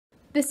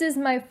This is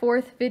my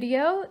fourth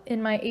video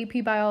in my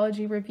AP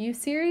Biology review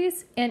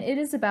series, and it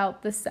is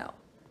about the cell.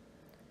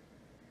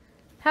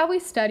 How we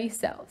study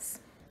cells.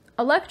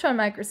 Electron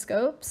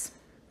microscopes,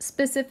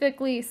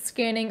 specifically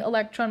scanning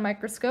electron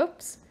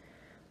microscopes,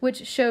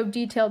 which show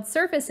detailed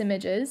surface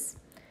images,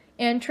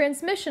 and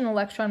transmission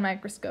electron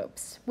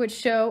microscopes, which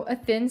show a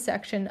thin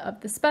section of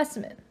the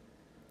specimen.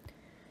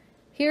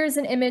 Here's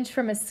an image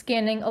from a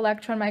scanning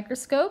electron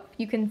microscope.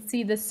 You can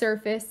see the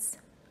surface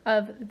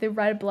of the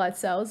red blood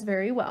cells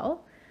very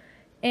well.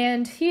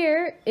 And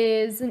here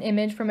is an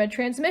image from a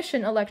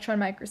transmission electron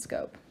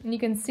microscope. And you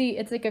can see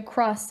it's like a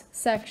cross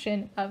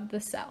section of the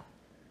cell.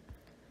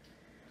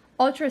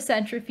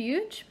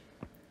 Ultracentrifuge.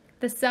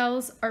 The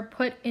cells are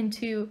put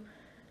into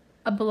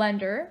a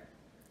blender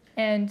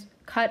and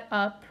cut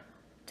up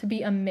to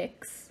be a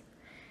mix.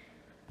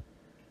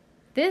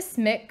 This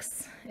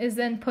mix is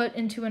then put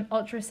into an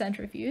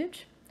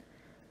ultracentrifuge,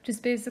 which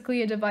is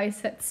basically a device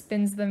that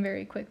spins them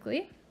very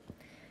quickly.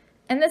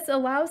 And this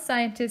allows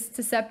scientists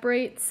to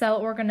separate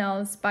cell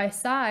organelles by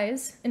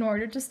size in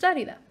order to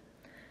study them.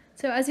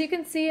 So as you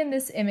can see in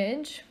this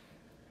image,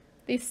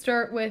 they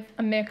start with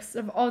a mix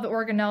of all the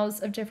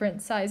organelles of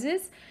different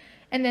sizes,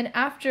 and then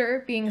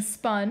after being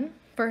spun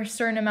for a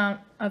certain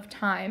amount of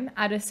time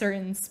at a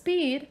certain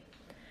speed,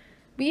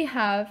 we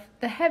have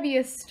the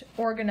heaviest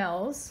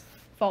organelles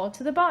fall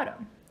to the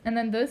bottom, and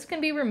then those can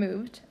be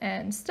removed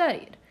and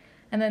studied.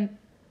 And then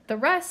the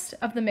rest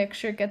of the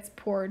mixture gets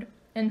poured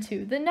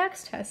into the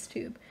next test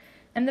tube,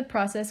 and the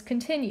process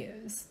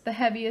continues. The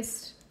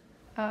heaviest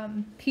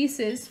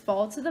pieces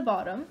fall to the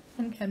bottom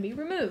and can be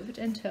removed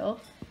until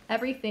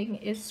everything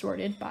is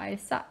sorted by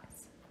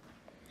size.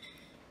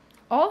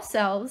 All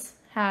cells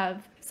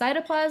have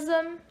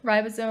cytoplasm,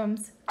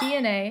 ribosomes,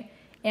 DNA,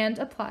 and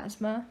a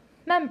plasma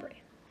membrane.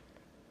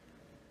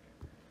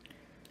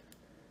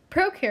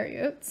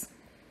 Prokaryotes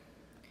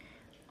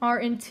are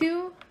in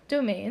two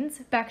domains,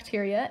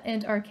 bacteria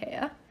and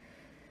archaea,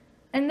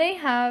 and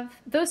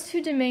those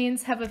two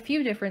domains have a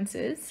few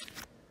differences.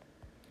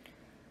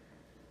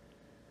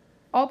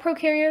 All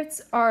prokaryotes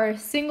are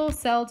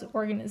single-celled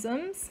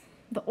organisms,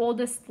 the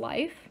oldest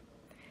life,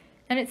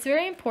 and it's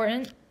very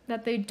important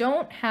that they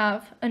don't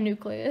have a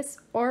nucleus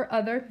or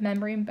other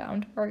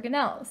membrane-bound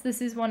organelles. This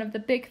is one of the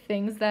big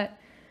things that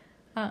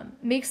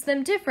makes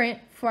them different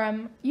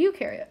from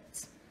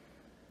eukaryotes.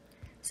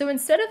 So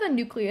instead of a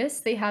nucleus,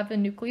 they have a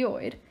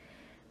nucleoid,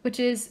 which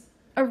is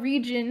a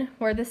region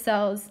where the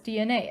cell's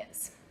DNA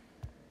is.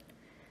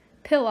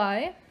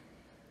 Pili,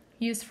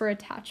 used for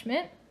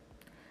attachment,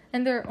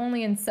 and they're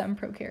only in some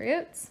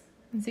prokaryotes.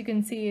 As you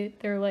can see,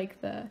 they're like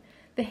the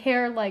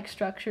hair-like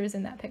structures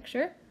in that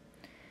picture.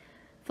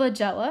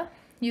 Flagella,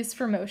 used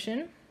for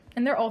motion,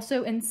 and they're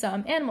also in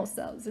some animal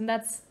cells, and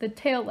that's the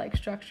tail-like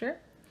structure.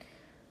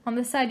 On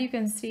the side, you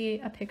can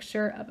see a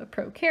picture of a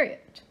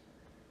prokaryote.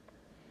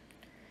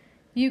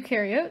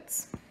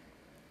 Eukaryotes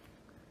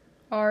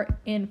are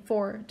in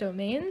four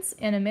domains: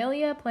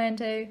 Animalia,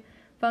 Plantae,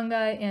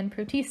 Fungi, and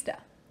Protista.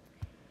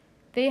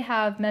 They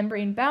have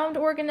membrane-bound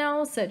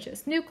organelles such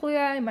as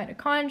nuclei,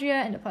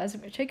 mitochondria,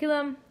 endoplasmic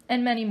reticulum,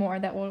 and many more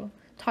that we'll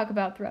talk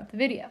about throughout the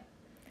video.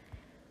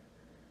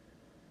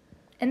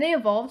 And they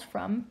evolved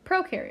from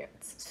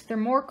prokaryotes, so they're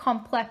more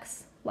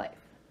complex life.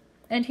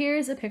 And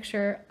here's a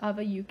picture of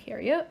a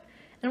eukaryote,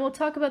 and we'll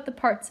talk about the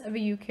parts of a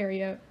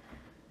eukaryote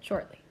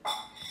shortly.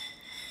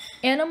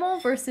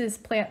 Animal versus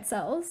plant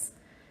cells.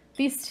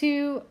 These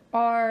two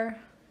are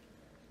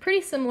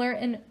pretty similar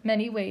in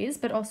many ways,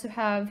 but also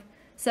have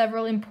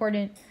several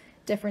important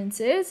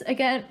differences.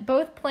 Again,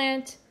 both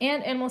plant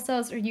and animal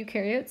cells are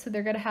eukaryotes, so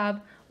they're going to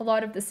have a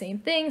lot of the same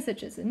things,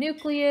 such as a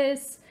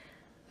nucleus,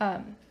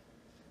 a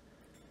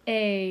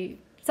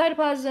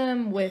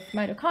cytoplasm with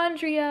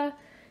mitochondria,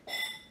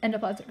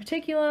 endoplasmic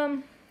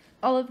reticulum,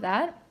 all of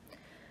that.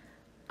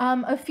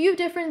 A few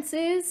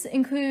differences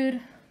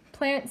include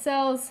plant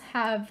cells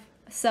have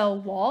a cell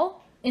wall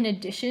in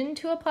addition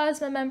to a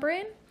plasma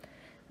membrane,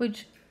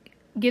 which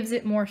gives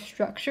it more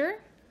structure,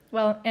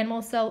 while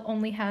animal cell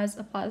only has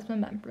a plasma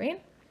membrane.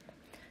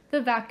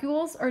 The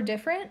vacuoles are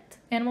different.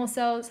 Animal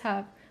cells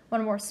have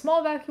one or more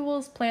small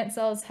vacuoles. Plant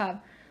cells have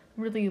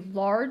really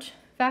large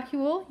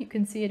vacuole. You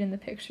can see it in the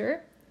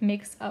picture. It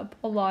makes up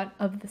a lot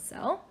of the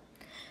cell.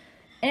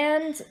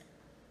 And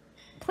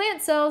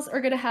plant cells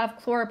are going to have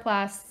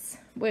chloroplasts,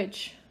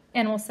 which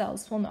animal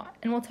cells will not.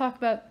 And we'll talk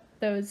about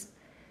those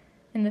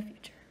in the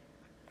future.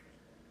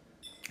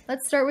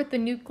 Let's start with the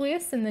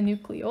nucleus and the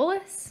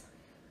nucleolus.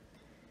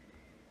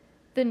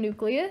 The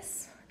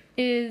nucleus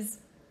has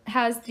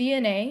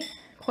DNA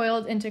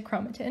coiled into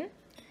chromatin,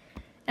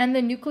 and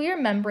the nuclear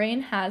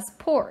membrane has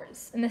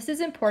pores. And this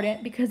is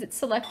important because it's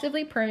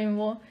selectively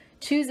permeable,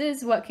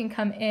 chooses what can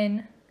come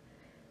in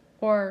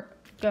or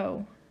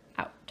go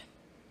out.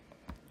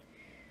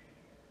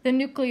 The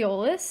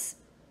nucleolus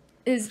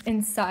is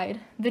inside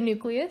the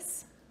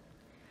nucleus.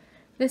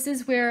 This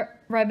is where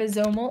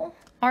ribosomal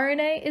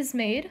RNA is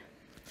made,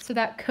 so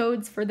that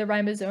codes for the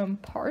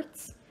ribosome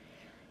parts.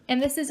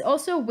 And this is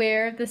also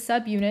where the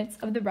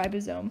subunits of the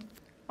ribosome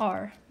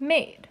are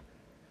made.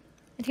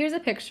 And here's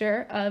a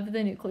picture of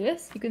the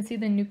nucleus. You can see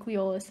the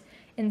nucleolus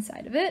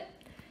inside of it,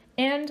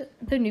 and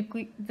the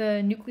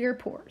nuclear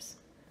pores,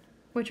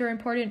 which are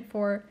important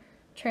for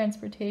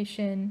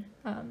transportation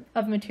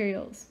of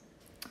materials.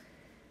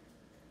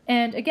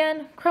 And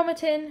again,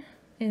 chromatin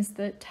is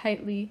the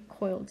tightly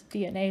coiled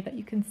DNA that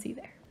you can see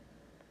there.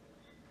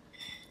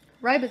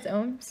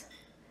 Ribosomes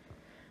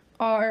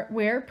are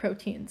where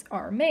proteins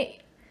are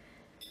made.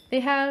 They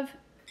have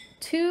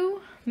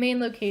two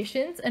main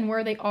locations, and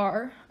where they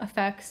are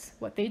affects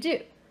what they do.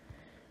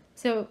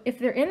 So if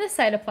they're in the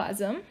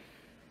cytoplasm,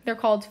 they're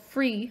called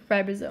free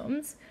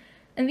ribosomes,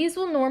 and these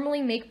will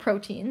normally make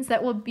proteins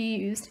that will be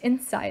used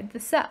inside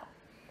the cell.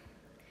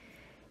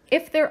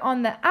 If they're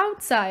on the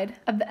outside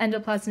of the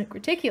endoplasmic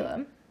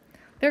reticulum,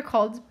 they're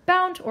called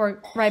bound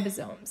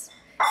ribosomes,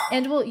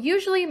 and will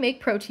usually make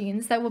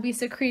proteins that will be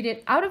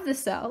secreted out of the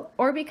cell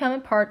or become a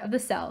part of the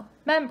cell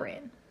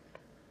membrane.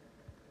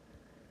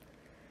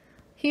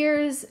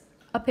 Here's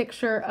a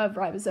picture of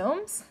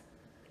ribosomes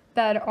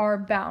that are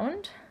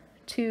bound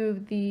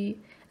to the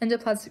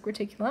endoplasmic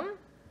reticulum.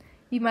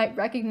 You might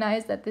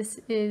recognize that this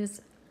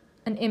is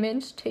an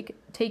image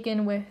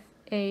taken with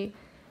a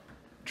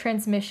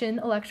transmission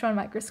electron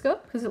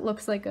microscope because it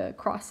looks like a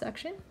cross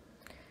section.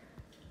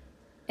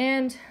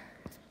 And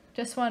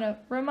just want to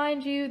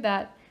remind you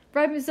that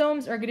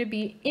ribosomes are going to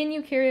be in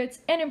eukaryotes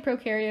and in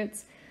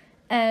prokaryotes,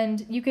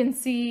 and you can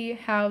see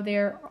how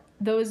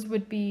those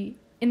would be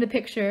in the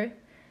picture.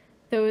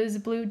 Those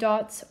blue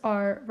dots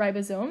are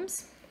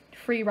ribosomes,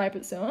 free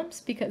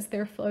ribosomes, because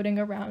they're floating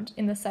around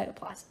in the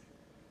cytoplasm.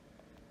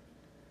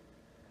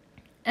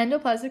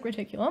 Endoplasmic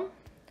reticulum,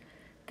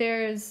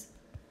 there's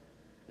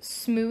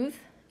smooth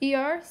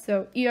ER,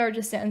 so ER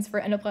just stands for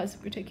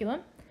endoplasmic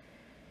reticulum,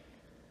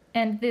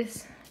 and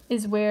this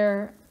is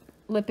where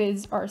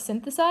lipids are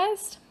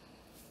synthesized.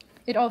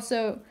 It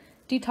also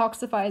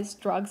detoxifies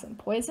drugs and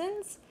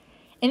poisons,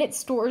 and it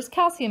stores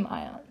calcium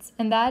ions,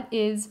 and that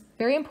is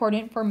very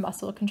important for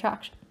muscle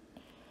contraction.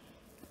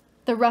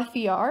 The rough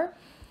ER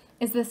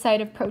is the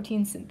site of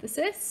protein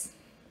synthesis,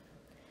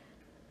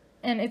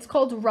 and it's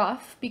called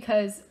rough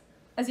because,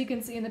 as you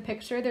can see in the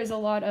picture, there's a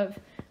lot of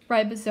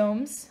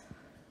ribosomes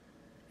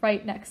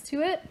right next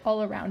to it,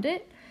 all around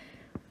it.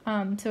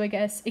 So I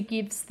guess it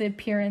gives the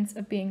appearance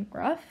of being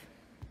rough.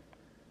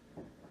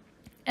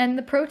 And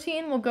the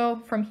protein will go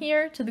from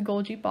here to the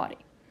Golgi body.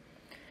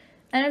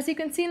 And as you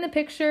can see in the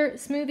picture,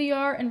 smooth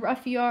ER and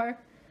rough ER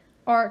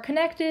are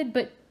connected,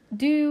 but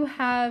do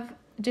have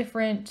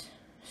different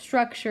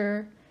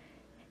structure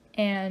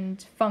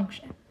and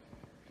function.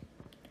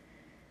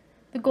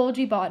 The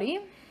Golgi body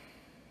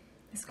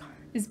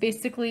is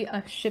basically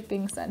a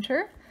shipping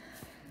center.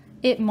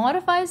 It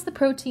modifies the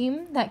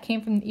protein that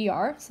came from the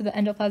ER, so the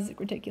endoplasmic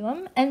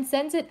reticulum, and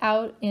sends it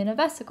out in a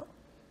vesicle.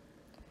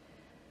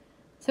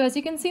 So as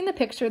you can see in the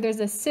picture, there's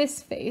a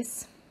cis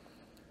face,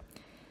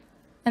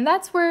 and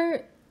that's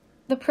where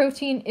the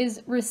protein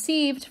is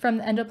received from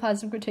the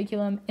endoplasmic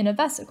reticulum in a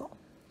vesicle.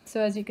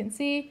 So as you can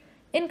see,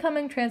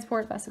 incoming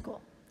transport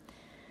vesicle.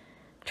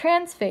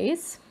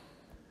 Transphase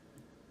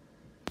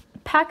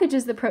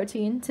packages the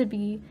protein to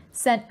be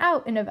sent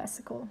out in a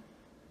vesicle.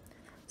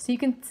 So you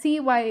can see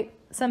why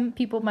some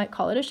people might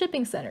call it a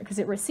shipping center, because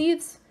it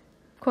receives,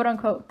 quote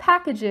unquote,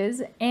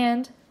 packages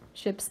and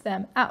ships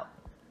them out.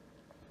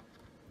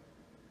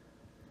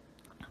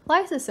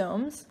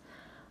 Lysosomes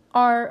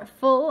are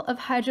full of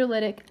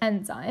hydrolytic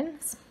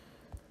enzymes.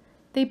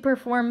 They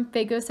perform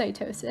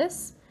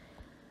phagocytosis,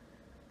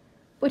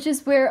 which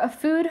is where a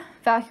food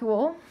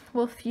vacuole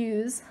will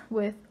fuse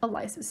with a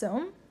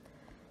lysosome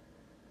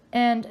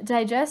and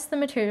digest the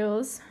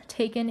materials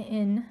taken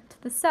into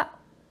the cell.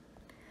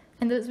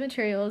 And those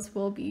materials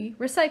will be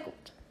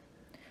recycled.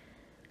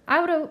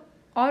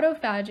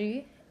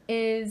 Autophagy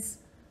is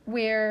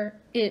where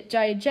it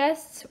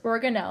digests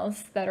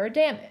organelles that are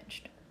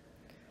damaged.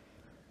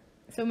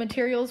 So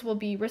materials will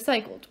be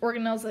recycled.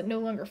 Organelles that no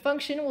longer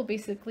function will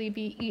basically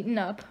be eaten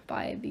up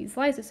by these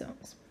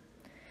lysosomes.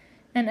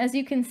 And as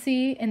you can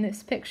see in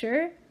this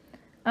picture,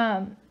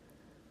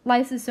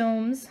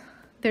 lysosomes,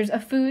 there's a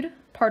food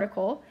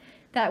particle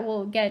that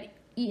will get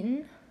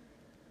eaten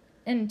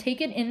and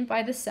taken in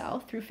by the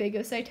cell through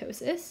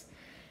phagocytosis,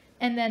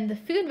 and then the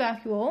food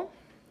vacuole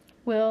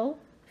will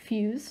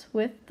fuse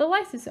with the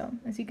lysosome,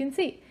 as you can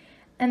see.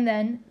 And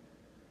then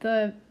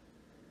the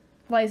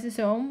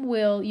lysosome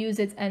will use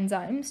its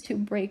enzymes to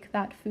break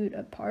that food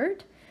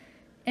apart,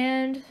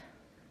 and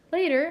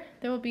later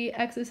there will be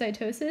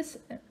exocytosis,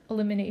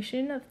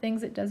 elimination of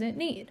things it doesn't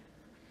need.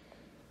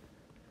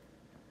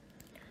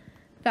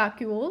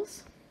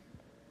 Vacuoles.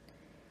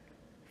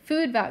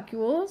 Food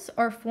vacuoles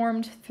are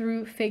formed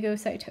through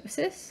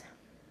phagocytosis,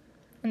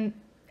 and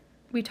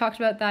we talked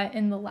about that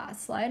in the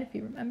last slide, if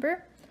you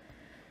remember.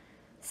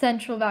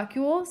 Central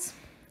vacuoles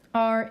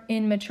are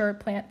in mature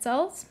plant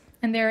cells,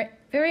 and they're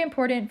very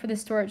important for the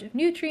storage of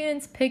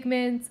nutrients,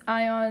 pigments,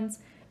 ions,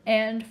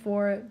 and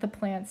for the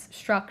plant's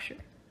structure.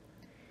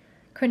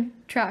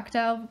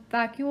 Contractile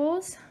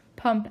vacuoles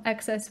pump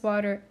excess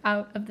water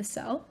out of the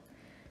cell.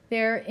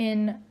 They're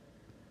in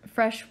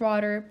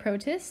freshwater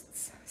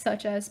protists,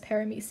 such as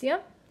paramecium,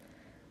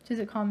 which is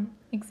a common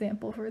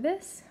example for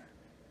this.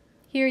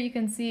 Here you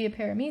can see a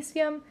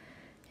paramecium,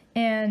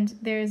 and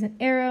there's an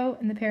arrow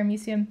in the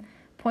paramecium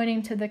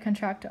pointing to the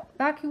contractile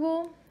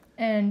vacuole,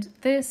 and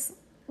this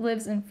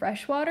lives in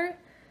freshwater.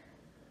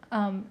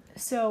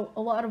 So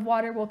a lot of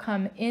water will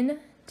come in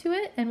to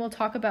it, and we'll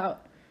talk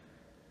about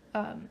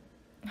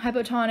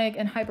hypotonic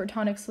and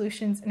hypertonic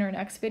solutions in our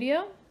next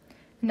video,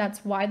 and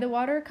that's why the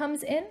water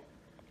comes in.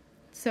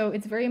 So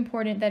it's very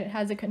important that it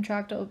has a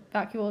contractile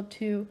vacuole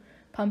to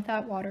pump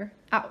that water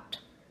out.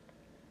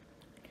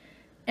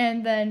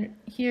 And then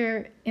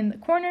here in the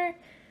corner,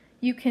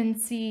 you can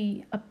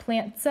see a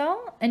plant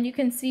cell, and you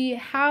can see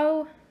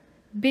how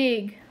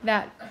big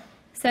that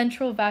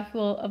central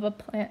vacuole of a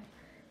plant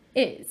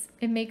is.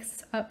 It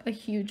makes up a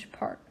huge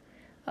part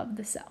of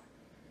the cell.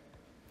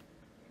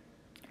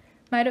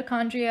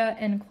 Mitochondria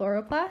and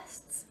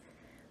chloroplasts.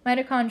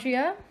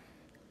 Mitochondria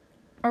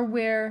are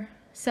where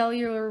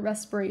cellular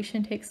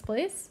respiration takes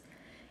place.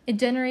 It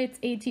generates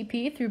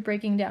ATP through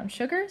breaking down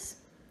sugars.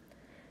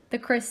 The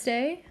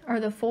cristae are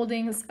the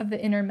foldings of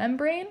the inner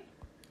membrane.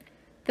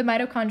 The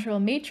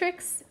mitochondrial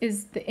matrix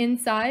is the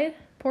inside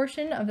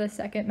portion of the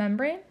second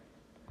membrane.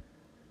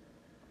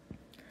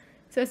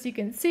 So as you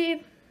can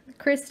see, the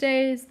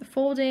cristae, the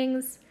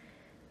foldings.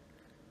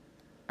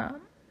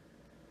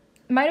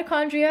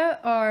 Mitochondria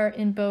are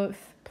in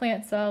both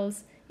plant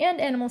cells and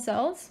animal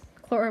cells.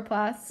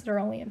 Chloroplasts are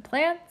only in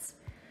plants.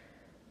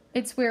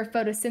 It's where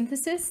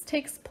photosynthesis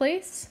takes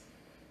place.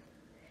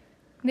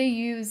 They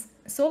use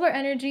solar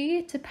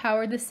energy to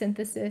power the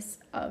synthesis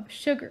of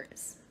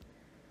sugars.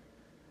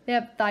 They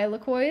have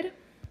thylakoid,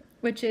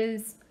 which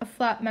is a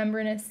flat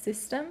membranous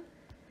system,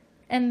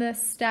 and the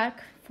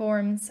stack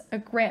forms a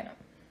granum.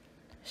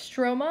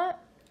 Stroma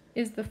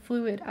is the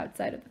fluid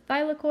outside of the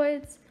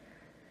thylakoids,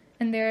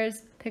 and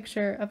there's a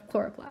picture of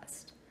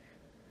chloroplast.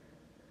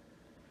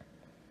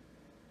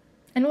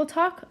 And we'll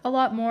talk a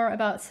lot more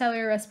about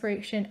cellular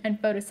respiration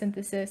and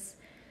photosynthesis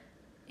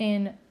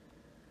in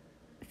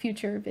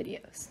future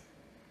videos.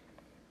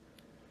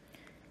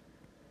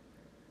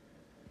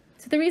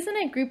 So the reason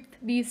I grouped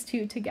these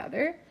two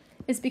together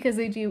is because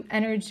they do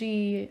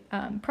energy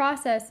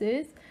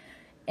processes,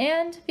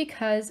 and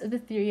because of the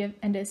theory of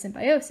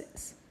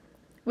endosymbiosis,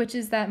 which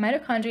is that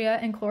mitochondria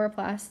and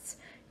chloroplasts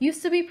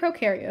used to be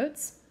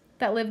prokaryotes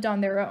that lived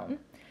on their own,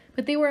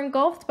 but they were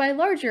engulfed by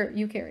larger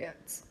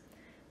eukaryotes.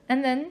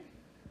 And then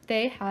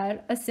they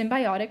had a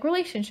symbiotic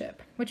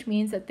relationship, which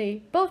means that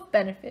they both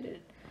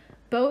benefited,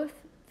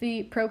 both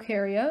the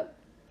prokaryote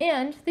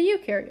and the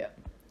eukaryote.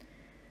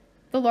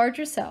 The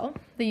larger cell,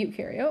 the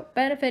eukaryote,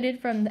 benefited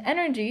from the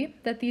energy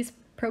that these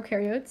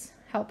prokaryotes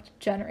helped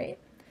generate,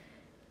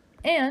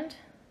 and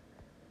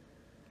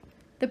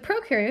the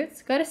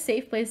prokaryotes got a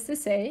safe place to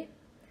stay.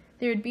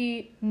 There would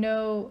be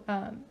no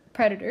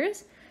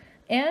predators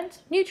and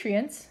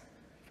nutrients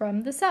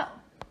from the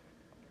cell.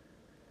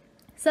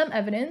 Some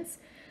evidence: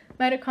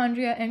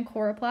 mitochondria and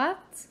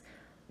chloroplasts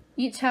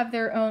each have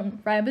their own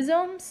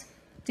ribosomes,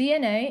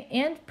 DNA,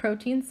 and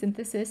protein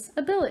synthesis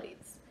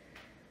abilities.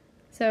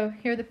 So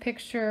here's the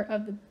picture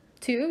of the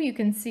two. You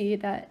can see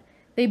that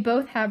they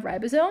both have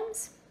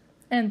ribosomes,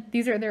 and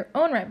these are their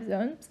own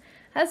ribosomes,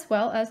 as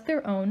well as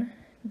their own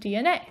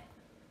DNA.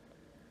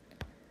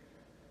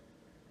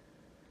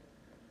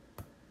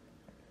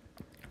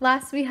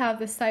 Last, we have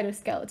the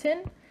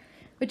cytoskeleton,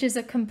 which is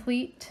a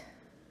complex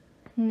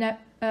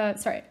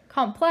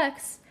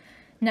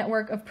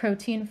network of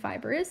protein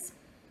fibers,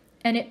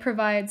 and it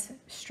provides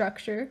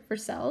structure for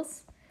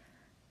cells,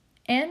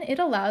 and it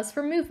allows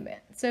for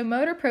movement. So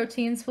motor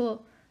proteins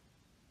will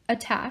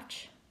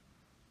attach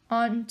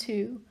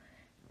onto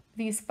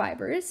these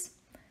fibers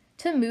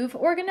to move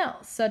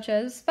organelles, such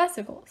as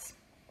vesicles.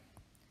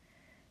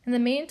 And the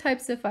main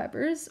types of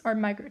fibers are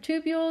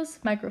microtubules,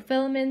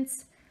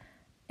 microfilaments,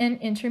 and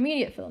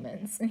intermediate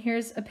filaments. And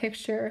here's a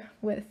picture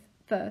with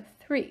the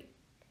three.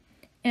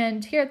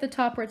 And here at the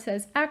top where it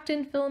says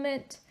actin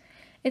filament,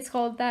 it's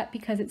called that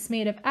because it's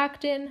made of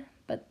actin,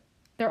 but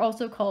they're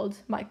also called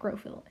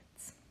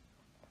microfilaments.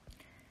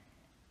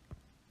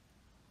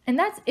 And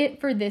that's it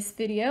for this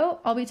video.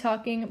 I'll be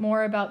talking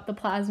more about the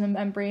plasma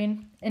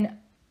membrane in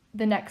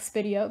the next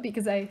video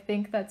because I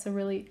think that's a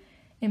really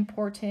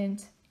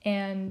important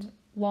and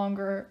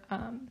longer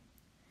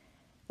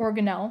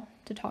organelle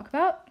to talk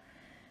about.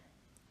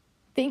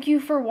 Thank you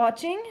for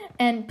watching,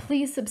 and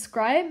please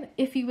subscribe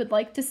if you would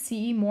like to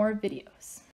see more videos.